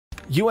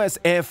US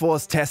Air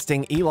Force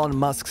testing Elon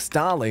Musk's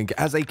Starlink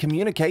as a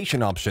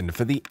communication option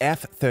for the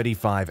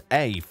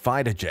F-35A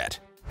fighter jet.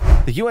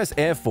 The US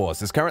Air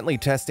Force is currently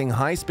testing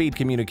high-speed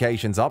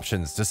communications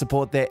options to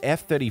support their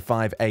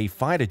F-35A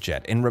fighter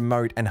jet in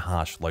remote and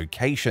harsh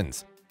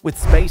locations, with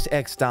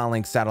SpaceX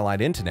Starlink satellite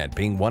internet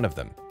being one of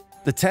them.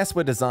 The tests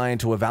were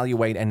designed to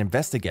evaluate and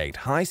investigate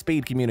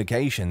high-speed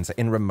communications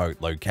in remote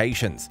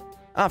locations.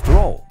 After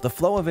all, the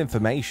flow of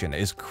information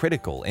is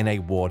critical in a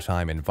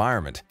wartime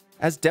environment,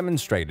 as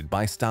demonstrated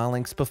by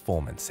Starlink's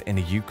performance in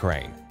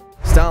Ukraine.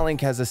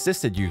 Starlink has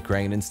assisted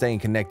Ukraine in staying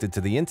connected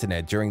to the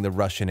internet during the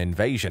Russian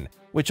invasion,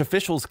 which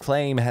officials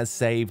claim has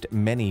saved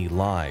many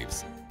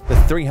lives. The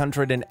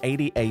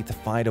 388th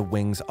Fighter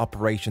Wing's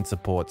Operation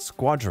Support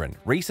Squadron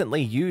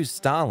recently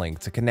used Starlink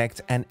to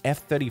connect an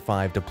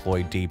F-35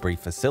 deployed debrief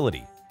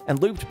facility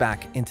and looped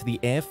back into the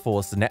Air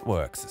Force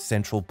network's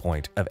central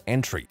point of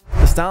entry.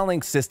 The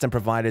Starlink system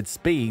provided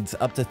speeds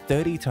up to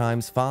 30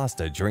 times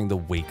faster during the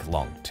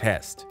week-long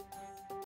test.